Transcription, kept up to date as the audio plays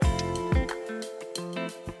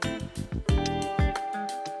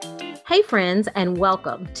Hey friends, and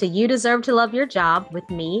welcome to You Deserve to Love Your Job with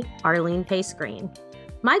me, Arlene Pace Green.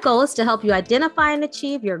 My goal is to help you identify and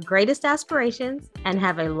achieve your greatest aspirations and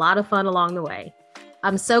have a lot of fun along the way.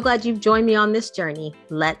 I'm so glad you've joined me on this journey.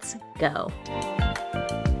 Let's go.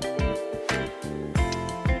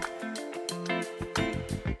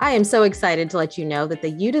 I am so excited to let you know that the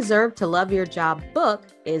You Deserve to Love Your Job book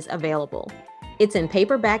is available. It's in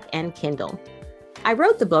paperback and Kindle. I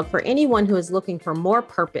wrote the book for anyone who is looking for more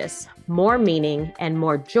purpose, more meaning, and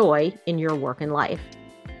more joy in your work and life.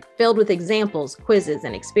 Filled with examples, quizzes,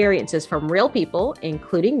 and experiences from real people,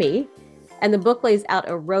 including me, and the book lays out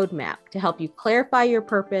a roadmap to help you clarify your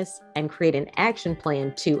purpose and create an action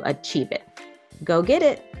plan to achieve it. Go get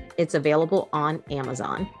it. It's available on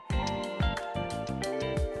Amazon.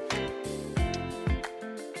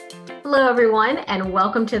 Hello, everyone, and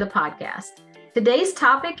welcome to the podcast. Today's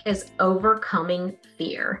topic is overcoming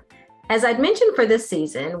fear. As I'd mentioned for this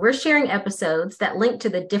season, we're sharing episodes that link to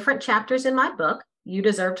the different chapters in my book, You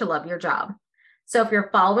Deserve to Love Your Job. So if you're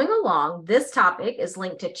following along, this topic is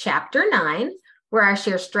linked to Chapter 9, where I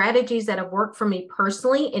share strategies that have worked for me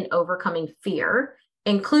personally in overcoming fear,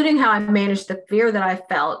 including how I managed the fear that I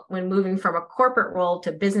felt when moving from a corporate role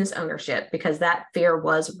to business ownership, because that fear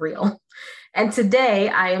was real. And today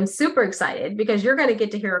I am super excited because you're going to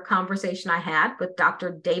get to hear a conversation I had with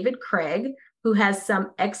Dr. David Cregg, who has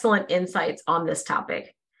some excellent insights on this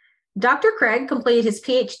topic. Dr. Cregg completed his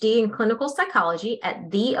PhD in clinical psychology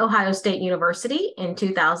at The Ohio State University in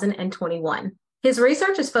 2021. His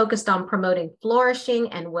research is focused on promoting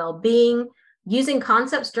flourishing and well-being using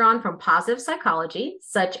concepts drawn from positive psychology,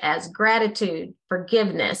 such as gratitude,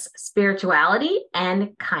 forgiveness, spirituality,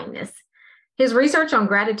 and kindness. His research on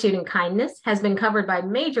gratitude and kindness has been covered by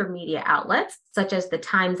major media outlets such as the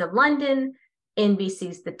Times of London,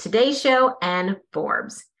 NBC's The Today Show, and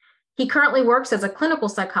Forbes. He currently works as a clinical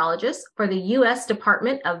psychologist for the U.S.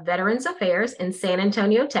 Department of Veterans Affairs in San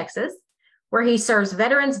Antonio, Texas, where he serves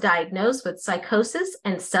veterans diagnosed with psychosis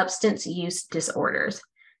and substance use disorders.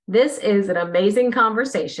 This is an amazing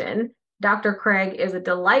conversation. Dr. Cregg is a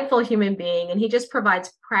delightful human being, and he just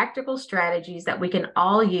provides practical strategies that we can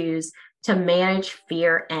all use to manage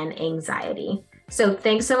fear and anxiety. So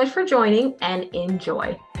thanks so much for joining and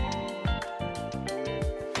enjoy.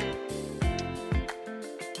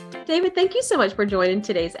 David, thank you so much for joining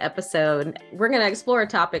today's episode. We're going to explore a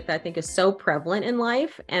topic that I think is so prevalent in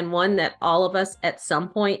life and one that all of us at some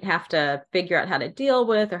point have to figure out how to deal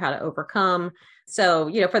with or how to overcome.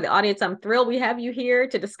 So, for the audience, I'm thrilled we have you here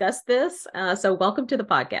to discuss this. So welcome to the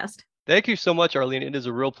podcast. Thank you so much, Arlene. It is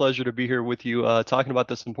a real pleasure to be here with you talking about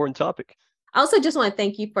this important topic. I also just want to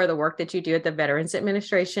thank you for the work that you do at the Veterans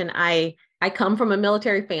Administration. I come from a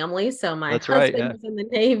military family, so my husband was in the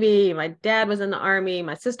Navy, my dad was in the Army,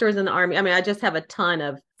 my sister was in the Army. I mean, I just have a ton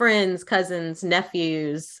of friends, cousins,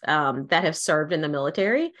 nephews that have served in the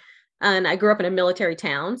military. And I grew up in a military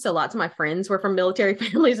town, so lots of my friends were from military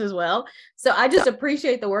families as well. So I just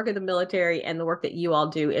appreciate the work of the military and the work that you all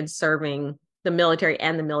do in serving the military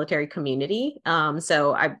and the military community.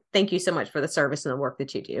 So I thank you so much for the service and the work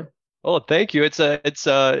that you do. Oh, thank you. It's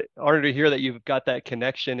a honor to hear that you've got that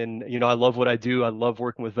connection. And, I love what I do. I love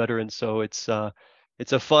working with veterans. So it's a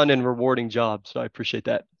fun and rewarding job. So I appreciate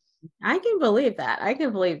that. I can believe that.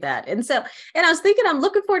 And I was thinking, I'm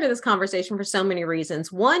looking forward to this conversation for so many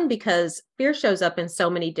reasons. One, because fear shows up in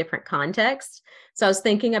so many different contexts. So I was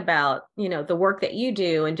thinking about, the work that you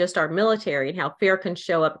do and just our military and how fear can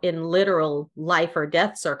show up in literal life or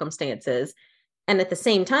death circumstances. And at the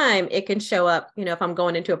same time, it can show up, if I'm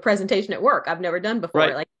going into a presentation at work I've never done before,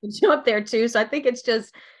 right. Like it can show up there too. So I think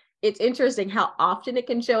it's interesting how often it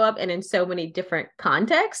can show up and in so many different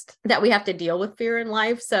contexts that we have to deal with fear in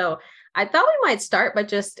life. So I thought we might start by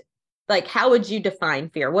just like, how would you define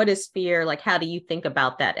fear? What is fear? Like, how do you think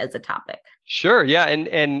about that as a topic? Sure. Yeah.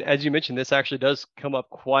 And as you mentioned, this actually does come up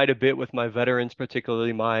quite a bit with my veterans,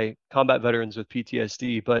 particularly my combat veterans with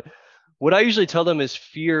PTSD. But what I usually tell them is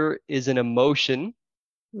fear is an emotion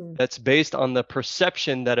that's based on the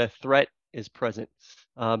perception that a threat is present.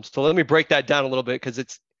 So let me break that down a little bit because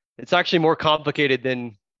it's actually more complicated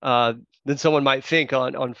than someone might think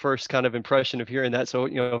on first kind of impression of hearing that.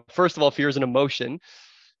 So, first of all, fear is an emotion.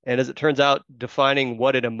 And as it turns out, defining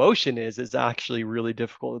what an emotion is actually really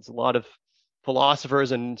difficult. It's a lot of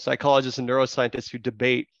philosophers and psychologists and neuroscientists who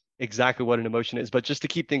debate exactly what an emotion is. But just to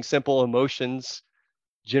keep things simple, emotions,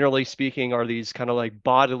 generally speaking, are these kind of like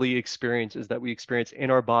bodily experiences that we experience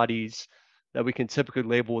in our bodies that we can typically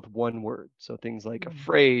label with one word. So things like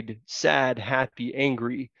afraid, sad, happy,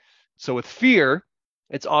 angry. So with fear,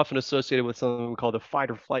 it's often associated with something we call the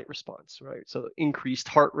fight or flight response, right? So increased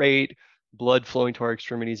heart rate, blood flowing to our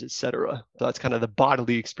extremities, etc. So that's kind of the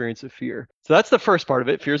bodily experience of fear. So that's the first part of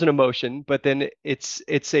it. Fear is an emotion, but then it's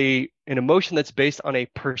an emotion that's based on a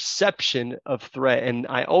perception of threat. And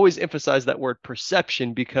I always emphasize that word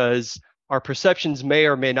perception because our perceptions may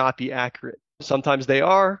or may not be accurate. Sometimes they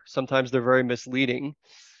are, sometimes they're very misleading.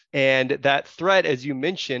 And that threat, as you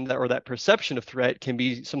mentioned, or that perception of threat can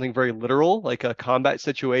be something very literal, like a combat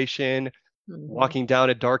situation, Mhm. walking down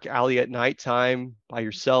a dark alley at nighttime by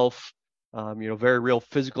yourself, very real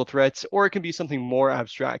physical threats, or it can be something more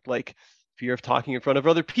abstract, like fear of talking in front of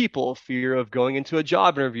other people, fear of going into a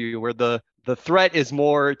job interview, where the threat is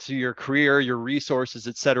more to your career, your resources,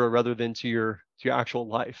 et cetera, rather than to your actual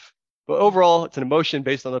life. But overall, it's an emotion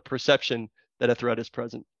based on the perception that a threat is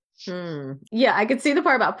present. Yeah, I could see the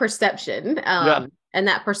part about perception. Yeah. And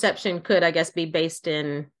that perception could, I guess, be based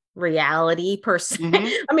in reality per se.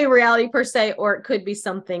 Mm-hmm. I mean, reality per se, or it could be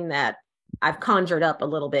something that I've conjured up a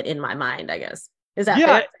little bit in my mind, I guess. Is that fair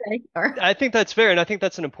Yeah, to say? Or I think that's fair, and I think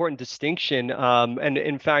that's an important distinction. And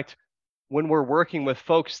in fact, when we're working with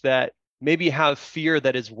folks that maybe have fear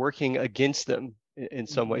that is working against them in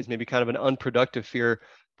some Mhm. ways, maybe kind of an unproductive fear.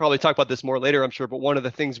 Probably talk about this more later, I'm sure, but one of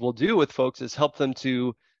the things we'll do with folks is help them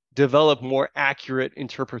to develop more accurate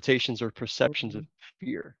interpretations or perceptions of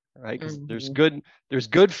fear, right? Because Mhm. there's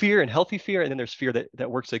good fear and healthy fear, and then there's fear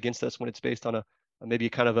that works against us when it's based on maybe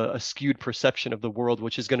kind of a skewed perception of the world,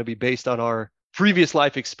 which is going to be based on our previous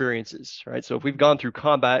life experiences, right? So if we've gone through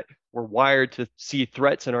combat, we're wired to see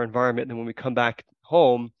threats in our environment. And then when we come back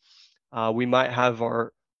home, we might have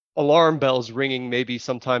our alarm bells ringing maybe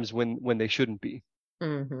sometimes when they shouldn't be.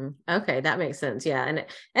 Okay, that makes sense. Yeah, and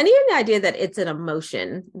even the idea that it's an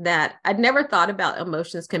emotion that I'd never thought about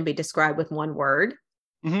emotions can be described with one word,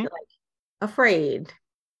 Mm-hmm. like afraid,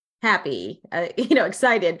 happy,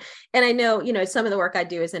 excited. And I know, some of the work I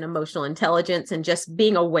do is in emotional intelligence and just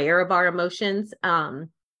being aware of our emotions.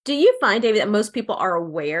 Do you find, David, that most people are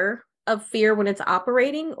aware of fear when it's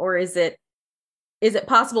operating, or is it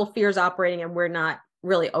possible fear is operating and we're not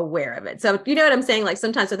really aware of it? So you know what I'm saying? Like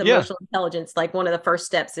sometimes with Yeah. emotional intelligence, like one of the first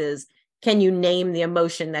steps is, can you name the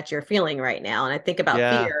emotion that you're feeling right now? And I think about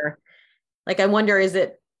Yeah. fear, like I wonder, is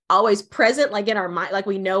it always present, like in our mind, like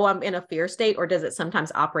we know I'm in a fear state, or does it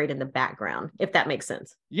sometimes operate in the background, if that makes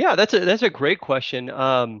sense? Yeah, that's a great question.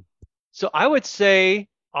 So I would say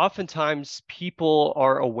oftentimes people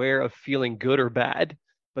are aware of feeling good or bad,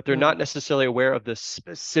 but they're Mm, not necessarily aware of the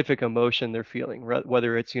specific emotion they're feeling,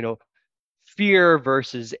 whether it's, fear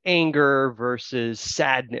versus anger versus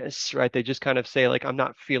sadness, right? They just kind of say like, I'm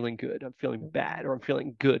not feeling good, I'm feeling bad, or I'm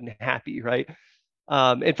feeling good and happy, right?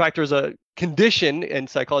 In fact, there's a condition in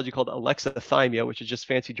psychology called alexithymia, which is just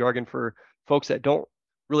fancy jargon for folks that don't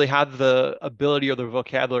really have the ability or the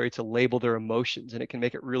vocabulary to label their emotions, and it can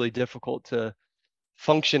make it really difficult to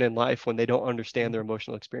function in life when they don't understand their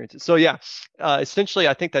emotional experiences. So yeah, essentially,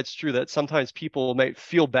 I think that's true that sometimes people might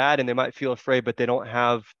feel bad and they might feel afraid, but they don't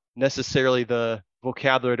have necessarily the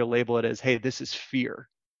vocabulary to label it as, hey, this is fear.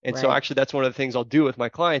 And so right. actually that's one of the things I'll do with my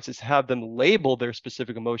clients is have them label their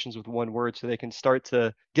specific emotions with one word so they can start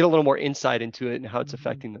to get a little more insight into it and how it's Mhm.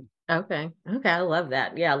 affecting them. Okay. Okay. I love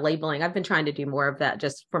that. Yeah. Labeling. I've been trying to do more of that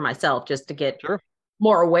just for myself, just to get Sure.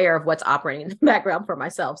 more aware of what's operating in the background for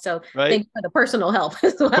myself. So Right. thanks for the personal help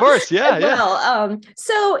as Of well. course. As Yeah. Yeah. well.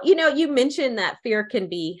 So you mentioned that fear can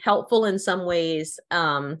be helpful in some ways.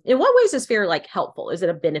 In what ways is fear like helpful? Is it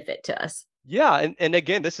a benefit to us? Yeah, and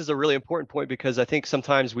again, this is a really important point because I think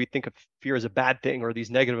sometimes we think of fear as a bad thing or these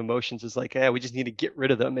negative emotions as like, yeah, we just need to get rid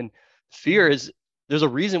of them. And fear Mhm. is there's a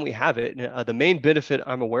reason we have it. And, the main benefit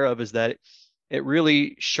I'm aware of is that it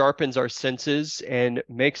really sharpens our senses and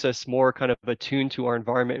makes us more kind of attuned to our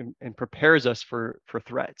environment and prepares us for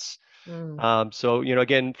threats. Mm, So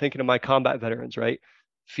again, thinking of my combat veterans, right?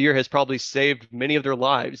 Fear has probably saved many of their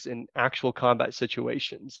lives in actual combat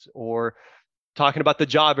situations or talking about the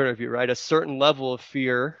job interview, right? A certain level of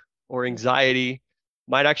fear or anxiety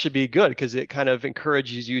might actually be good because it kind of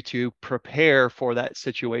encourages you to prepare for that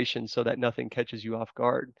situation so that nothing catches you off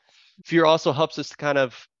guard. Fear also helps us to kind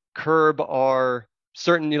of curb our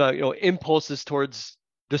certain, impulses towards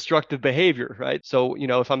destructive behavior, right? So,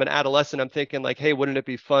 if I'm an adolescent, I'm thinking like, hey, wouldn't it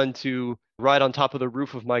be fun to ride on top of the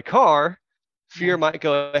roof of my car? Fear yeah. might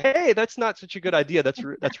go, hey, that's not such a good idea.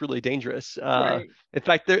 That's really dangerous. Right. In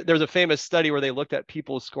fact, there's a famous study where they looked at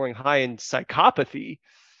people scoring high in psychopathy,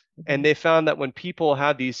 and Mhm. they found that when people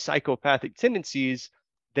have these psychopathic tendencies,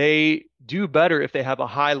 they do better if they have a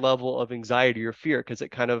high level of anxiety or fear because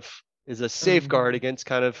it kind of is a safeguard Mhm. against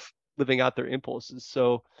kind of living out their impulses.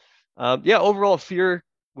 So, yeah, overall, fear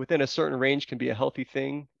within a certain range can be a healthy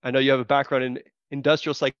thing. I know you have a background in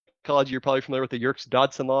industrial psychology. You're probably familiar with the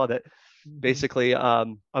Yerkes-Dodson law that Mhm. basically a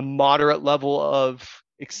moderate level of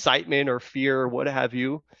excitement or fear or what have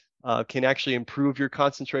you can actually improve your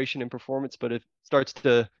concentration and performance, but it starts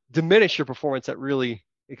to diminish your performance at really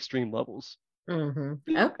extreme levels.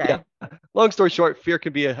 Yeah. Okay. Long story short, fear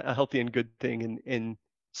can be a healthy and good thing in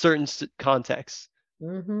certain contexts.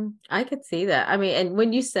 I could see that. I mean, and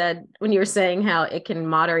when you were saying how it can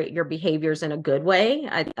moderate your behaviors in a good way,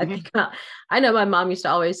 I Mhm. think I know my mom used to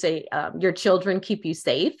always say, your children keep you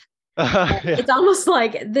safe. Yeah. It's almost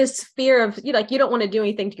like this fear of you, like you don't want to do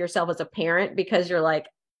anything to yourself as a parent because you're like,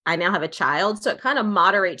 I now have a child. So it kind of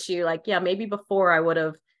moderates you, like, yeah, maybe before I would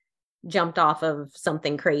have jumped off of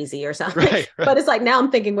something crazy or something. Right, right. But it's like now I'm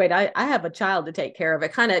thinking, wait, I have a child to take care of.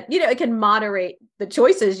 It kind of, it can moderate the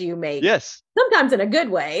choices you make, Yes. sometimes in a good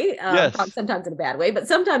way, probably Yes. sometimes in a bad way, but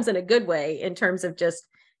sometimes in a good way in terms of just,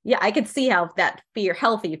 yeah, I could see how that fear,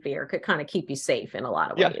 healthy fear, could kind of keep you safe in a lot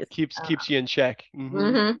of Yeah. ways. Keeps you in check.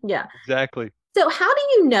 Yeah. Exactly. So how do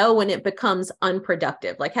you know when it becomes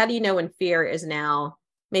unproductive? Like, how do you know when fear is now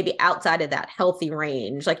maybe outside of that healthy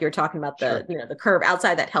range? Like you're talking about Sure. the curve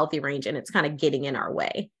outside that healthy range and it's kind of getting in our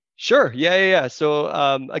way. Sure. Yeah. So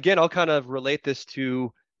again, I'll kind of relate this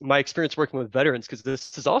to my experience working with veterans because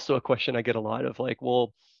this is also a question I get a lot of like,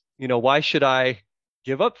 well, why should I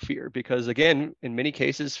give up fear? Because again, in many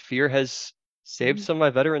cases, fear has saved some of my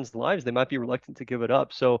veterans' lives. They might be reluctant to give it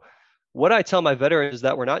up. So what I tell my veterans is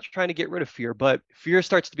that we're not trying to get rid of fear, but fear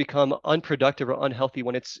starts to become unproductive or unhealthy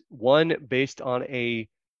when it's one based on a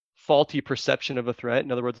faulty perception of a threat.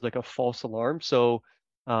 In other words, like a false alarm. So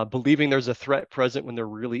believing there's a threat present when there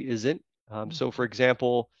really isn't. So, for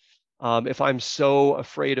example, if I'm so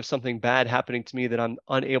afraid of something bad happening to me that I'm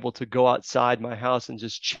unable to go outside my house and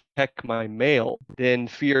just check my mail, then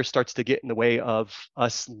fear starts to get in the way of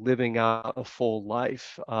us living out a full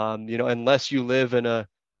life. Unless you live in a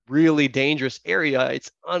really dangerous area,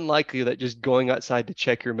 it's unlikely that just going outside to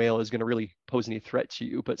check your mail is going to really pose any threat to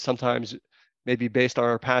you. But sometimes, maybe based on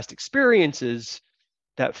our past experiences,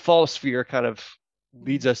 that false fear kind of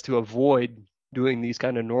leads us to avoid doing these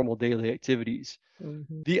kind of normal daily activities.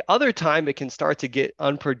 Mhm. The other time it can start to get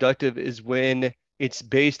unproductive is when it's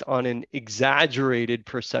based on an exaggerated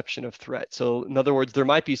perception of threat. So, in other words, there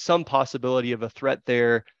might be some possibility of a threat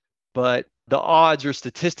there, but the odds or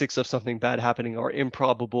statistics of something bad happening are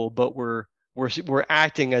improbable, but we're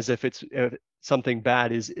acting as if it's something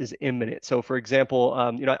bad is imminent. So, for example,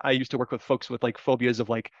 I used to work with folks with like phobias of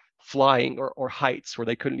like flying or heights, where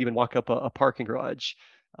they couldn't even walk up a parking garage,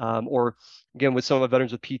 or again, with some of my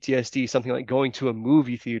veterans with PTSD, something like going to a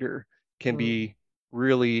movie theater can Mhm. be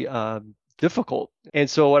really difficult. And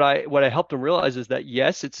so what I help them realize is that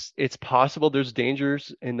yes, it's possible there's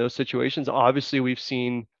dangers in those situations. Obviously, we've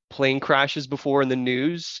seen plane crashes before in the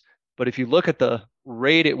news, but if you look at the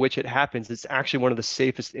rate at which it happens, it's actually one of the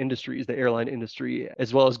safest industries, the airline industry,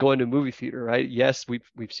 as well as going to a movie theater, right? Yes, we've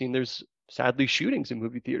seen there's sadly shootings in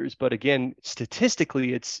movie theaters, but again,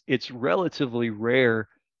 statistically, it's relatively rare,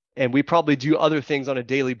 and we probably do other things on a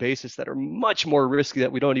daily basis that are much more risky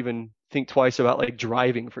that we don't even think twice about, like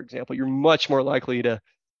driving, for example. You're much more likely to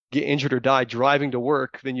get injured or die driving to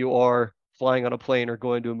work than you are flying on a plane or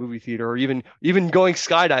going to a movie theater, or even going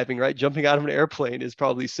skydiving, right? Jumping out of an airplane is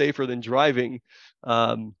probably safer than driving.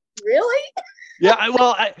 um, Really?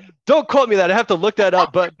 yeah, don't quote me that. I have to look that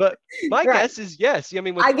up. But my Right. guess is yes. I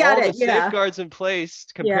mean, with I got all the it. Yeah. safeguards in place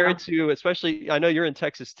Yeah. compared to, especially, I know you're in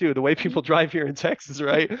Texas too, the way people drive here in Texas,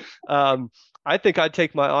 right? Um, I think I'd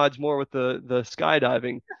take my odds more with the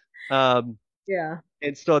skydiving. Um, Yeah.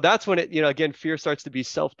 and so that's when it, again, fear starts to be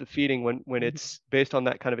self-defeating when it's based on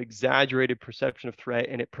that kind of exaggerated perception of threat,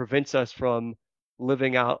 and it prevents us from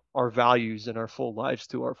living out our values and our full lives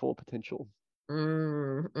to our full potential.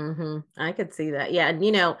 I could see that. Yeah. And,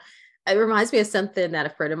 it reminds me of something that a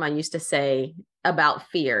friend of mine used to say about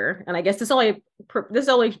fear. And I guess this only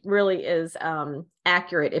really is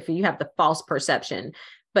accurate if you have the false perception.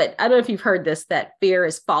 But I don't know if you've heard this, that fear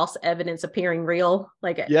is false evidence appearing real.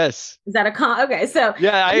 Like, Yes. is that a okay? So,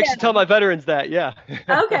 Yeah, I yeah. actually tell my veterans that. Yeah.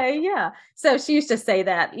 Okay. Yeah. So she used to say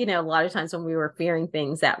that, a lot of times when we were fearing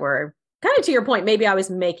things that were kind of to your point, maybe I was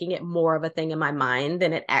making it more of a thing in my mind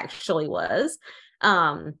than it actually was.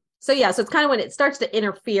 So yeah, so it's kind of when it starts to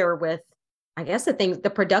interfere with, I guess,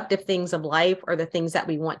 the productive things of life or the things that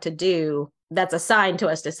we want to do, that's a sign to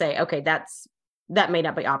us to say, okay, that may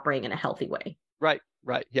not be operating in a healthy way. Right,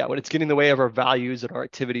 right. Yeah, when it's getting in the way of our values and our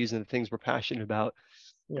activities and the things we're passionate about,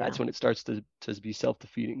 Yeah. that's when it starts to be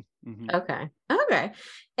self-defeating. Okay. Okay.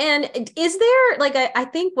 And is there like I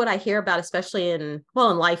think what I hear about, especially in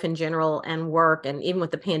life in general and work and even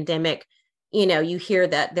with the pandemic, you hear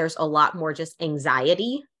that there's a lot more just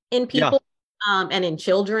anxiety in Yeah. people and in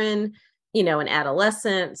children. in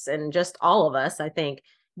adolescence and just all of us, I think.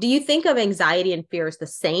 Do you think of anxiety and fear as the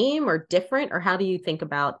same or different, or how do you think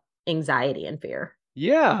about anxiety and fear?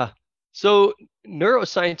 Yeah. So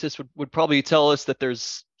neuroscientists would probably tell us that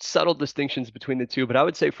there's subtle distinctions between the two, but I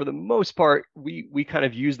would say for the most part, we kind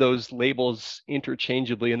of use those labels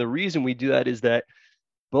interchangeably. And the reason we do that is that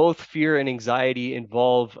both fear and anxiety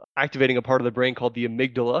involve activating a part of the brain called the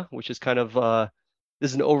amygdala, which is kind of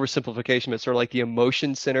this is an oversimplification, but it's sort of like the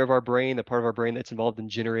emotion center of our brain, the part of our brain that's involved in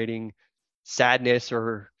generating sadness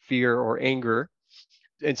or fear or anger.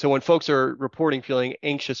 And so when folks are reporting feeling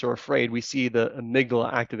anxious or afraid, we see the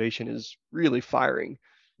amygdala activation is really firing.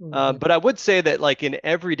 Mm-hmm. But I would say that, like in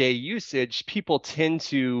everyday usage, people tend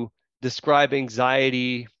to describe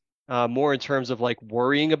anxiety more in terms of like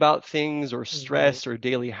worrying about things or Mm-hmm. stress or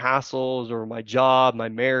daily hassles or my job, my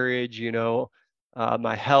marriage,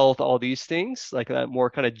 my health, all these things, like that more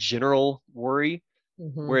kind of general worry.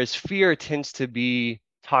 Mm-hmm. Whereas fear tends to be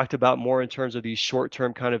talked about more in terms of these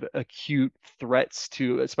short-term kind of acute threats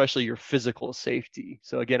to especially your physical safety.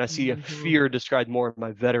 So again, I see a Mm-hmm. fear described more in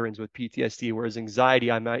my veterans with PTSD, whereas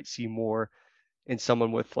anxiety I might see more in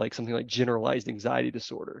someone with like something like generalized anxiety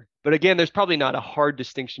disorder. But again, there's probably not a hard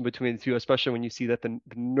distinction between the two, especially when you see that the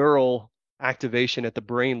neural activation at the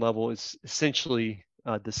brain level is essentially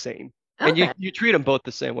the same. And you Okay. you treat them both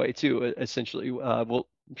the same way too, essentially. I'm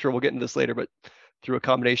sure we'll get into this later, but through a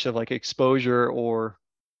combination of like exposure or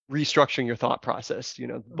restructuring your thought process,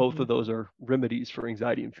 both Mm-hmm. of those are remedies for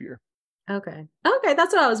anxiety and fear. Okay. Okay,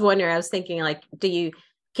 that's what I was wondering. I was thinking like, can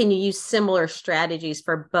you use similar strategies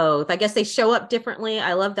for both? I guess they show up differently.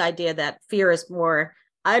 I love the idea that fear is more,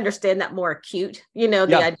 I understand that more acute, the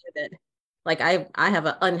Yeah, idea that like I have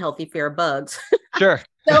an unhealthy fear of bugs. sure.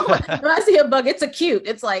 So when I see a bug, it's acute.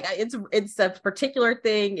 It's like it's a particular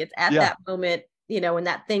thing. It's at Yeah, that moment, when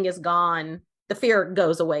that thing is gone, the fear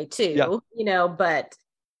goes away yeah, too, but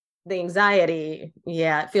the anxiety,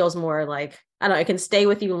 yeah, it feels more like, I don't know, it can stay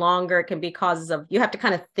with you longer. It can be causes of, you have to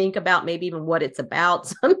kind of think about maybe even what it's about.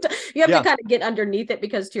 Sometimes you have to yeah. kind of get underneath it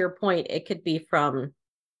because, to your point, it could be from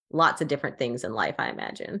lots of different things in life, I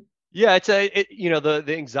imagine. Yeah,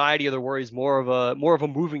 the anxiety or the worry is more of a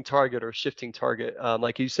moving target or shifting target.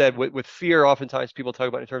 Like you said, with fear, oftentimes people talk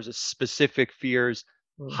about in terms of specific fears,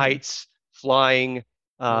 Mm-hmm. heights, flying,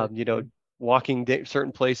 Mm-hmm. walking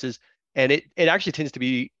certain places, and it actually tends to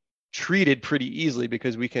be treated pretty easily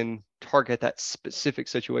because we can target that specific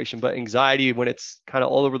situation. But anxiety, when it's kind of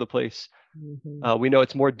all over the place, Mm-hmm. we know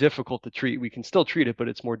it's more difficult to treat. We can still treat it, but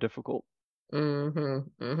it's more difficult.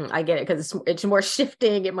 I get it because it's more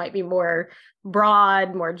shifting. It might be more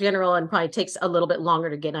broad, more general, and probably takes a little bit longer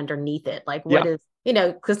to get underneath it. Like, what Yeah,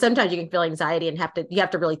 is, because sometimes you can feel anxiety and you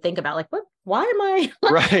have to really think about, like, what, why am I,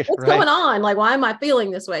 right, what's right. going on? Like, why am I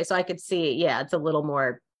feeling this way? So I could see, yeah, it's a little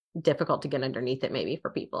more difficult to get underneath it maybe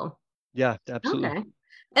for people. Yeah, absolutely. Okay.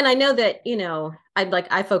 And I know that,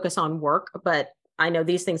 I focus on work, but I know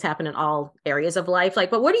these things happen in all areas of life.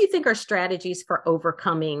 Like, but what do you think are strategies for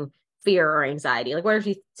overcoming fear or anxiety? Like, what have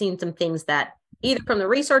you seen some things that either from the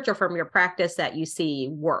research or from your practice that you see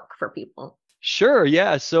work for people? Sure,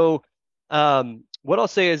 yeah. So, what I'll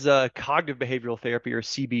say is cognitive behavioral therapy, or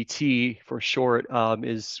CBT for short,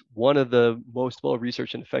 is one of the most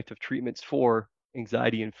well-researched and effective treatments for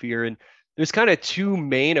anxiety and fear. And there's kind of two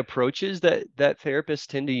main approaches that therapists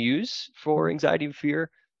tend to use for anxiety and fear.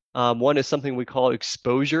 One is something we call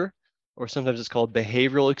exposure, or sometimes it's called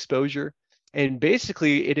behavioral exposure. And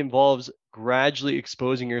basically, it involves gradually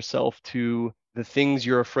exposing yourself to the things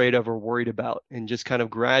you're afraid of or worried about, and just kind of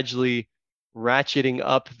gradually ratcheting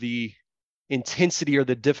up the intensity or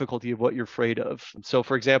the difficulty of what you're afraid of. So,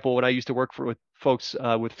 for example, when I used to work with folks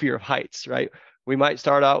with fear of heights, right? We might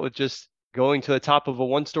start out with just going to the top of a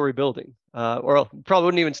one-story building, or probably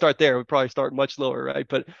wouldn't even start there. We'd probably start much lower, right?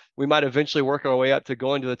 But we might eventually work our way up to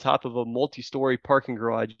going to the top of a multi-story parking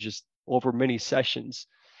garage just over many sessions.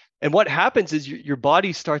 And what happens is your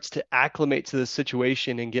body starts to acclimate to the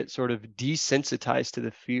situation and get sort of desensitized to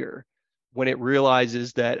the fear when it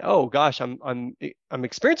realizes that, oh gosh, I'm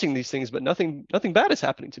experiencing these things, but nothing bad is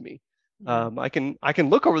happening to me. Right. I can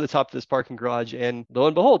look over the top of this parking garage, and lo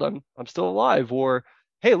and behold, I'm still alive. Or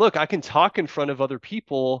hey, look, I can talk in front of other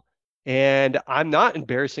people, and I'm not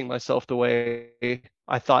embarrassing myself the way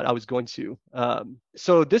I thought I was going to.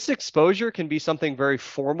 So this exposure can be something very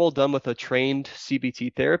formal done with a trained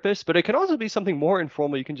CBT therapist, but it can also be something more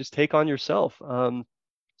informal you can just take on yourself.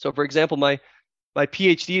 So for example, my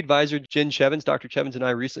PhD advisor, Dr. Chevins, and I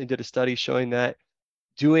recently did a study showing that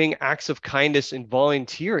doing acts of kindness and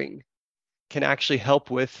volunteering can actually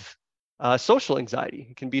help with social anxiety.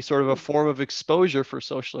 It can be sort of a form of exposure for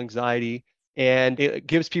social anxiety. And it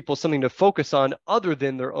gives people something to focus on other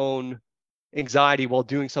than their own anxiety while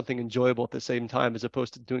doing something enjoyable at the same time, as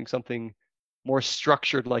opposed to doing something more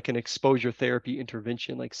structured like an exposure therapy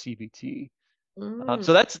intervention like CBT. So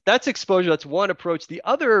Mm. that's exposure. That's one approach. The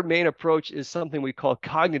other main approach is something we call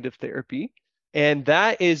cognitive therapy, and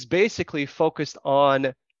that is basically focused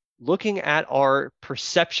on looking at our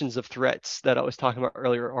perceptions of threats that I was talking about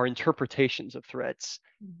earlier, our interpretations of threats,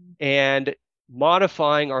 Mhm. and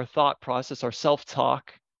modifying our thought process, our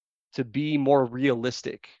self-talk, to be more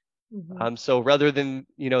realistic. Mhm. So rather than,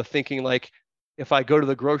 thinking like, if I go to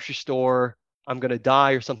the grocery store, I'm going to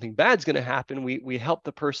die or something bad's going to happen, we help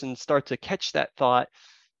the person start to catch that thought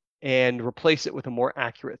and replace it with a more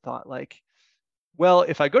accurate thought, like, well,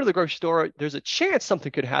 if I go to the grocery store, there's a chance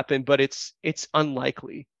something could happen, but it's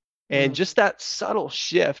unlikely. And Mm. just that subtle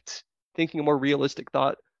shift, thinking a more realistic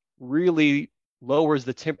thought, really lowers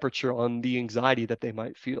the temperature on the anxiety that they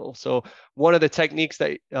might feel. So one of the techniques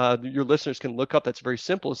that your listeners can look up that's very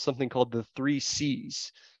simple is something called the 3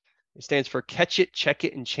 C's. It stands for catch it, check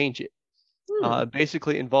it, and change it. Hmm.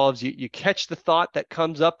 Basically involves you catch the thought that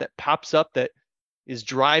comes up, that pops up, that is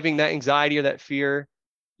driving that anxiety or that fear.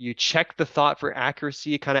 You check the thought for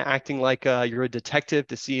accuracy, kind of acting like you're a detective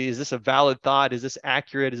to see, is this a valid thought? Is this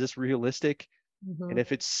accurate? Is this realistic? And Mhm.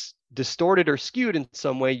 if it's distorted or skewed in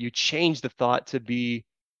some way, you change the thought to be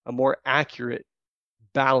a more accurate,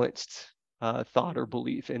 balanced thought or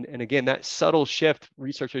belief. And again, that subtle shift,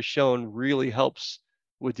 research has shown, really helps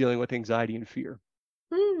with dealing with anxiety and fear.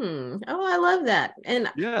 Hmm. Oh, I love that.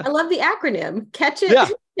 And Yeah. I love the acronym. Catch it, Yeah.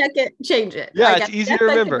 check it, change it. Yeah. I It's easy guess to I can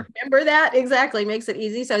remember. remember that. Exactly. Makes it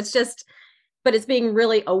easy. So it's just, but it's being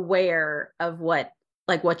really aware of what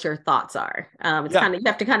your thoughts are. It's Yeah. kind of, you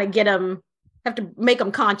have to kind of have to make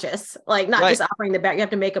them conscious, like not Right. just offering the back. You have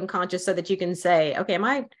to make them conscious so that you can say, okay, am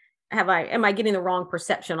I getting the wrong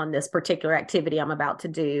perception on this particular activity I'm about to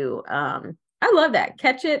do? I love that.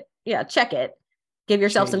 Catch it. Yeah. Check it. Give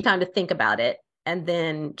yourself some Change it. time to think about it and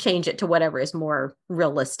then change it to whatever is more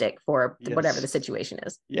realistic for whatever the Yes. situation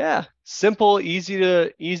is. Yeah. Simple, easy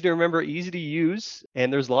to remember, easy to use,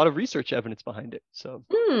 and there's a lot of research evidence behind it. So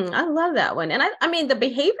I love that one. And I mean, the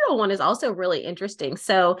behavioral one is also really interesting.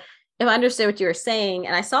 So if I understood what you were saying,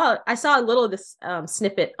 and I saw a little of this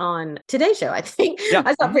snippet on Today's Show, I think yeah.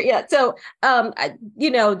 I saw, yeah. So,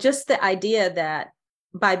 just the idea that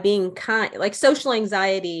by being kind, like social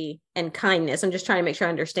anxiety and kindness, I'm just trying to make sure I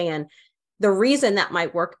understand the reason that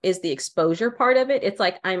might work is the exposure part of it. It's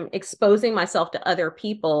like I'm exposing myself to other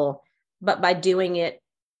people, but by doing it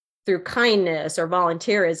through kindness or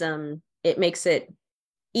volunteerism, it makes it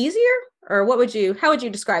easier. Or how would you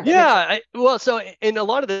describe that? Make sure. Well, so and a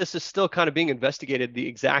lot of this is still kind of being investigated, the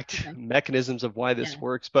exact Okay. mechanisms of why Yeah. this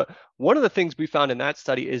works. But one of the things we found in that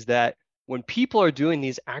study is that when people are doing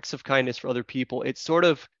these acts of kindness for other people, it sort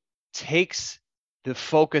of takes the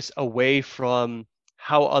focus away from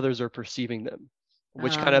how others are perceiving them,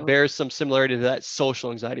 which kind of Oh. bears some similarity to that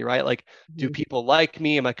social anxiety, right? Like, do Mhm. people like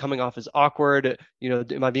me? Am I coming off as awkward?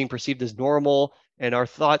 Am I being perceived as normal? And our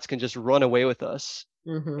thoughts can just run away with us.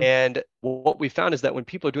 Mhm. And what we found is that when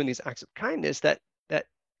people are doing these acts of kindness, that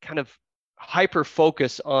kind of hyper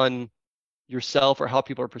focus on yourself or how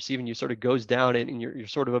people are perceiving you sort of goes down, and you're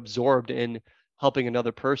sort of absorbed in helping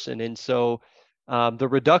another person. And so the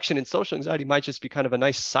reduction in social anxiety might just be kind of a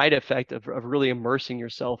nice side effect of really immersing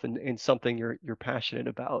yourself in something you're passionate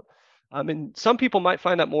about. And some people might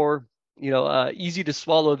find that more, easy to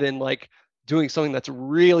swallow than like doing something that's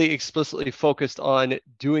really explicitly focused on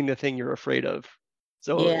doing the thing you're afraid of.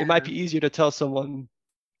 So it might Yeah. be easier to tell someone,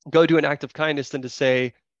 go do an act of kindness, than to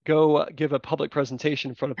say, go give a public presentation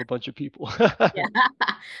in front of a bunch of people. Yeah.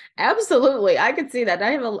 Absolutely. I could see that. I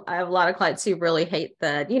have a lot of clients who really hate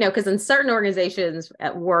because in certain organizations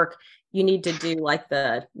at work, you need to do like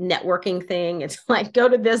the networking thing. It's like go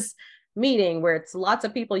to this meeting where it's lots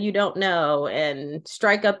of people you don't know and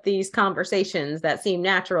strike up these conversations that seem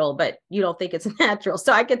natural, but you don't think it's natural.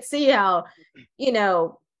 So I could see how, you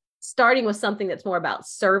know, starting with something that's more about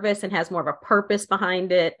service and has more of a purpose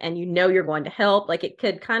behind it, and you're going to help, like it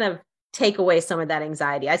could kind of take away some of that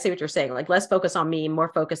anxiety. I see what you're saying, like less focus on me,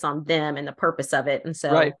 more focus on them and the purpose of it. And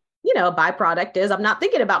Right. so, a byproduct is I'm not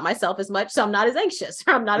thinking about myself as much, so I'm not as anxious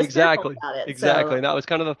or I'm not as fearful Exactly. about it. So Exactly. And that was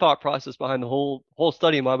kind of the thought process behind the whole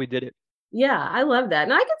study and why we did it. yeah, I love that.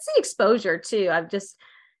 And I can see exposure too.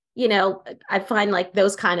 You know, I find like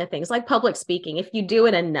those kind of things, like public speaking, if you do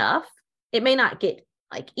it enough, it may not get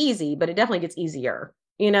like easy, but it definitely gets easier.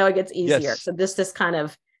 It gets easier. Yes. So this kind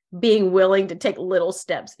of being willing to take little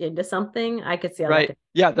steps into something, I could see how that Right. could.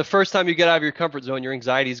 Yeah. The first time you get out of your comfort zone, your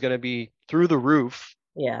anxiety is going to be through the roof.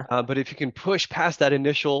 Yeah. But if you can push past that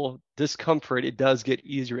initial discomfort, it does get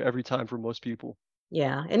easier every time for most people.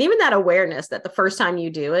 Yeah. And even that awareness that the first time you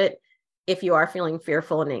do it, if you are feeling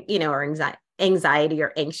fearful and, or anxiety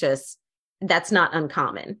or anxious, that's not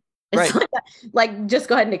uncommon. It's Right. like just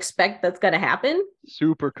go ahead and expect that's going to happen.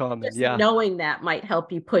 Super common. Just Yeah. knowing that might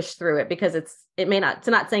help you push through it because it's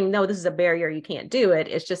not saying, no, this is a barrier, you can't do it.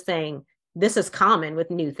 It's just saying this is common with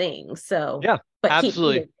new things. So, Yeah, but keep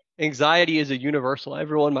absolutely. doing Anxiety is a universal,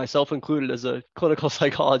 everyone, myself included, as a clinical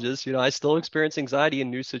psychologist, I still experience anxiety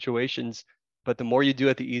in new situations, but the more you do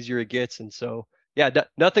it, the easier it gets. And so, yeah,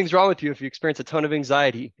 nothing's wrong with you if you experience a ton of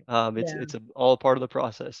anxiety. It's Yeah. all part of the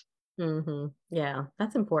process. Yeah,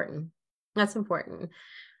 that's important. That's important.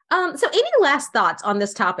 So any last thoughts on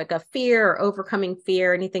this topic of fear or overcoming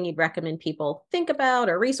fear? Anything you'd recommend people think about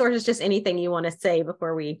or resources? Just anything you want to say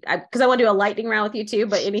before because I want to do a lightning round with you too,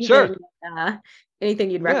 but Sure. uh,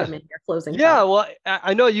 anything you'd Yeah. recommend your closing Yeah, thought? well,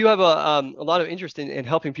 I know you have a lot of interest in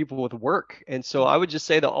helping people with work, and so I would just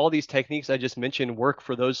say that all these techniques I just mentioned work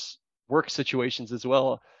for those work situations as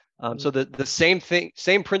well. So the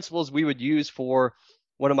same principles we would use for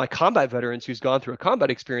one of my combat veterans who's gone through a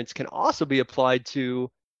combat experience can also be applied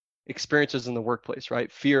to experiences in the workplace,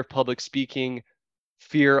 right? Fear of public speaking,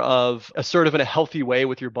 fear of assertive in a healthy way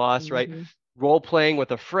with your boss, right? Mm-hmm. Role playing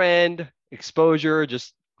with a friend, exposure,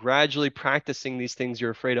 just gradually practicing these things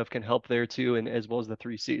you're afraid of can help there too, and as well as the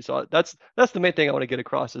 3C. So that's the main thing I want to get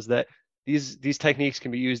across is that these techniques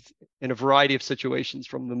can be used in a variety of situations,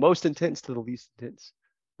 from the most intense to the least intense.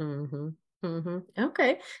 Mm-hmm. Mm-hmm.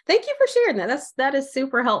 Okay. Thank you for sharing that. That is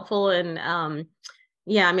super helpful. And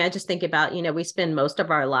yeah, I mean, I just think about, we spend most of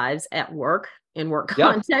our lives at work in work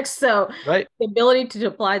Yeah, context. So right. the ability to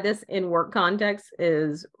apply this in work context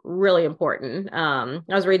is really important. I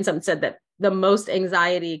was reading something that said that the most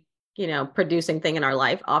anxiety, producing thing in our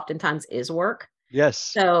life oftentimes is work. Yes.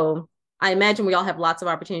 So I imagine we all have lots of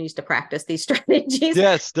opportunities to practice these strategies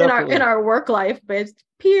Yes, in definitely. our work life, but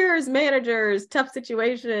peers, managers, tough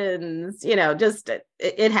situations, just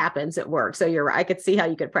it happens at work. So you're right. I could see how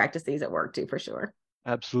you could practice these at work too, for sure.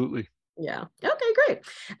 Absolutely. Yeah. Okay, great.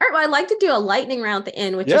 All right. Well, I'd like to do a lightning round at the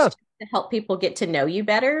end, which is Yeah. to help people get to know you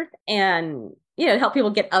better and, help people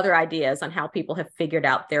get other ideas on how people have figured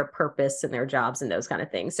out their purpose and their jobs and those kind of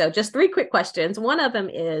things. So just three quick questions. One of them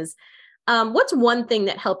is, what's one thing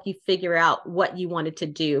that helped you figure out what you wanted to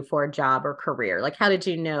do for a job or career? Like, how did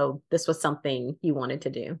you know this was something you wanted to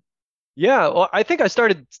do? Yeah, well, I think I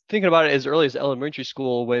started thinking about it as early as elementary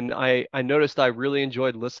school when I noticed I really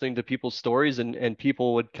enjoyed listening to people's stories, and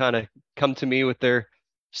people would kind of come to me with their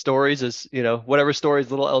stories, as whatever stories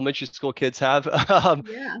little elementary school kids have.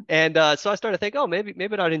 Yeah. So I started to think, oh, maybe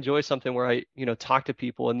I'd enjoy something where I talk to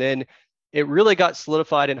people. And then it really got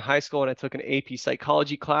solidified in high school when I took an AP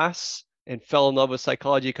psychology class and fell in love with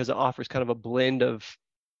psychology because it offers kind of a blend of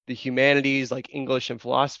the humanities like English and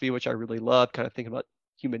philosophy, which I really loved, kind of thinking about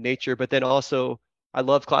human nature. But then also, I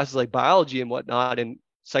love classes like biology and whatnot, and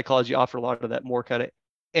psychology offer a lot of that more kind of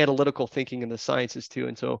analytical thinking in the sciences too.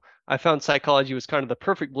 And so I found psychology was kind of the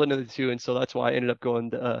perfect blend of the two, and so that's why I ended up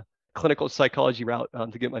going the clinical psychology route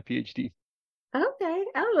to get my PhD. Okay.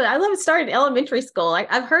 I love it. Started in elementary school.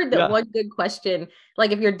 I've heard that Yeah, one good question,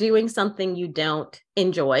 like if you're doing something you don't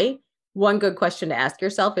enjoy, one good question to ask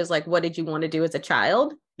yourself is like, what did you want to do as a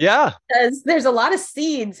child? yeah, Because there's a lot of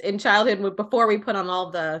seeds in childhood before we put on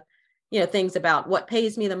all the, things about what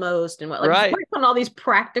pays me the most and what, like, before right, we put on all these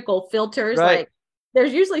practical filters, right. like,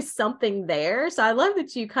 there's usually something there. So I love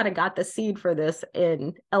that you kind of got the seed for this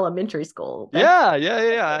in elementary school. That's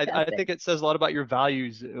I fantastic. think it says a lot about your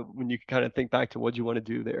values when you kind of think back to what you want to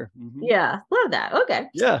do there. Yeah, love that. Okay.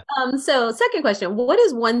 Yeah. So second question, what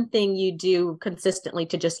is one thing you do consistently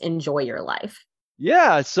to just enjoy your life?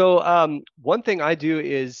 Yeah. So one thing I do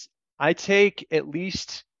is I take at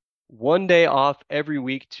least one day off every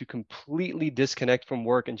week to completely disconnect from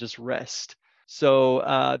work and just rest.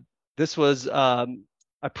 So this was a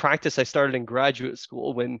practice I started in graduate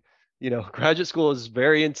school when, graduate school is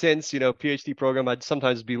very intense, PhD program. I'd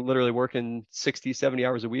sometimes be literally working 60, 70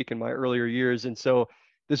 hours a week in my earlier years. And so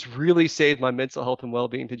this really saved my mental health and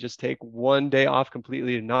well-being to just take one day off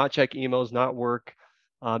completely, to not check emails, not work.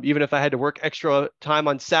 Even if I had to work extra time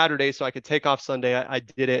on Saturday so I could take off Sunday, I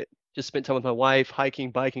did it. Just spent time with my wife,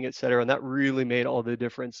 hiking, biking, etc. And that really made all the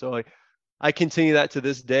difference. So I continue that to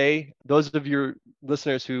this day. Those of your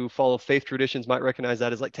listeners who follow faith traditions might recognize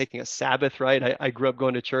that as like taking a Sabbath, right? I grew up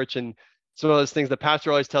going to church, and it's one of those things the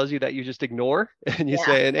pastor always tells you that you just ignore and you Yeah.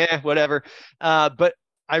 say, whatever. But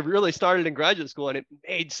I really started in graduate school and it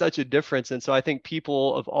made such a difference. And so I think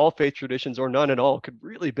people of all faith traditions or none at all could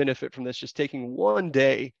really benefit from this, just taking one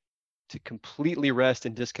day to completely rest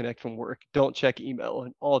and disconnect from work. Don't check email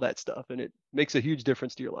and all that stuff. And it makes a huge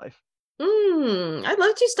difference to your life. I love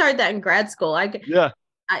that you started that in grad school. Yeah.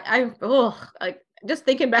 I just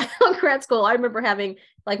thinking back on grad school, I remember having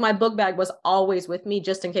like my book bag was always with me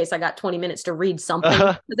just in case I got 20 minutes to read something.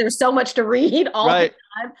 There was so much to read all the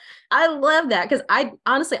time. I love that because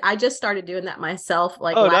I just started doing that myself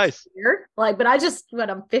like last year. But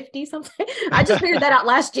I'm 50 something. I just figured that out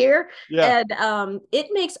last year. Yeah. And it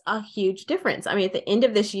makes a huge difference. I mean, at the end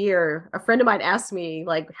of this year, a friend of mine asked me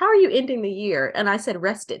like, how are you ending the year? And I said,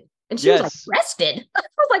 rested. And she was like, rested? I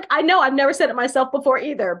was like, I know, I've never said it myself before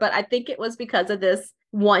either, but I think it was because of this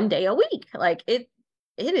one day a week. Like it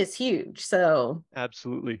is huge. So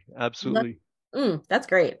absolutely. That's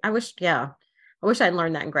great. I wish I'd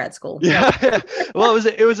learned that in grad school. Yeah. Well,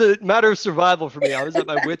 it was a matter of survival for me. I was at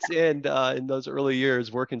my wit's end in those early years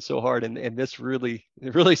working so hard, and this really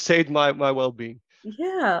saved my well-being.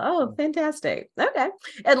 Yeah. Oh, fantastic. Okay.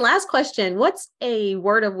 And last question, what's a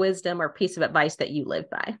word of wisdom or piece of advice that you live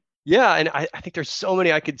by? Yeah, and I think there's so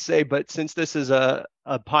many I could say, but since this is a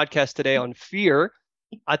podcast today on fear,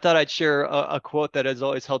 I thought I'd share a quote that has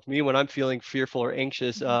always helped me when I'm feeling fearful or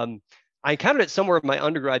anxious. I encountered it somewhere in my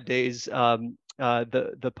undergrad days.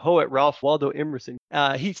 The poet Ralph Waldo Emerson,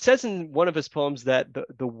 he says in one of his poems that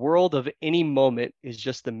the world of any moment is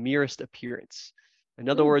just the merest appearance. In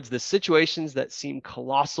other words, the situations that seem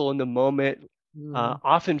colossal in the moment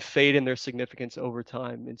often fade in their significance over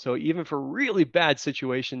time. And so even for really bad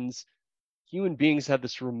situations, human beings have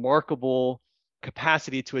this remarkable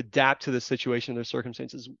capacity to adapt to the situation, their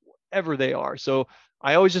circumstances, whatever they are. So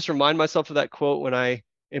I always just remind myself of that quote when I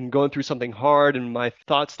am going through something hard and my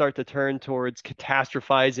thoughts start to turn towards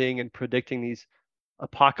catastrophizing and predicting these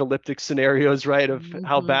apocalyptic scenarios, right, of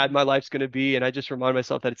how bad my life's going to be. And I just remind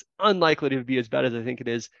myself that it's unlikely to be as bad as I think it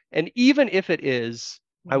is. And even if it is,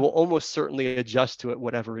 I will almost certainly adjust to it,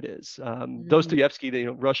 whatever it is. Dostoevsky, the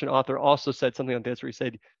Russian author, also said something like this, where he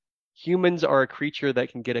said, humans are a creature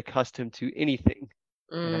that can get accustomed to anything.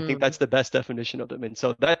 And I think that's the best definition of them. And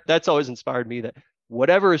so that's always inspired me that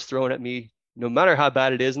whatever is thrown at me, no matter how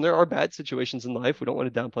bad it is, and there are bad situations in life, we don't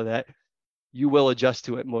want to downplay that, you will adjust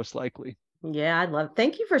to it most likely. Yeah,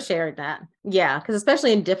 thank you for sharing that. Yeah, because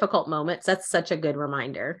especially in difficult moments, that's such a good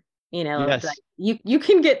reminder. Yes. Like you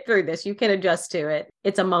can get through this. You can adjust to it.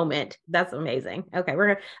 It's a moment. That's amazing. Okay, I'm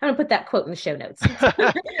gonna put that quote in the show notes.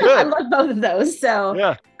 I love both of those. So,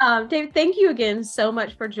 yeah. David, thank you again so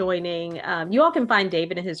much for joining. You all can find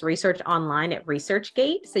David and his research online at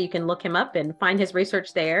ResearchGate, so you can look him up and find his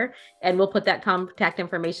research there. And we'll put that contact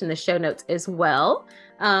information in the show notes as well.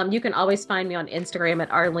 You can always find me on Instagram at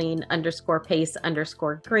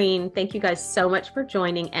Arlene_Pace_Green. Thank you guys so much for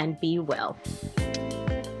joining, and be well.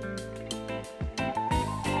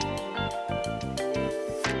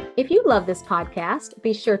 If you love this podcast,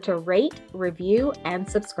 be sure to rate, review, and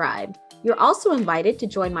subscribe. You're also invited to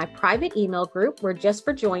join my private email group where just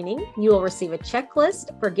for joining, you will receive a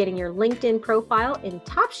checklist for getting your LinkedIn profile in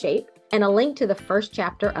top shape and a link to the first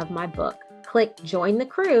chapter of my book. Click Join the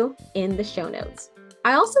Crew in the show notes.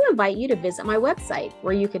 I also invite you to visit my website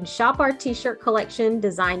where you can shop our t-shirt collection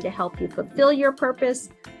designed to help you fulfill your purpose,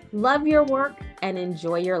 love your work, and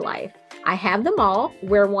enjoy your life. I have them all,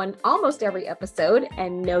 wear one almost every episode,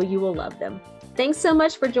 and know you will love them. Thanks so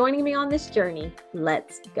much for joining me on this journey.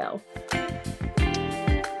 Let's go.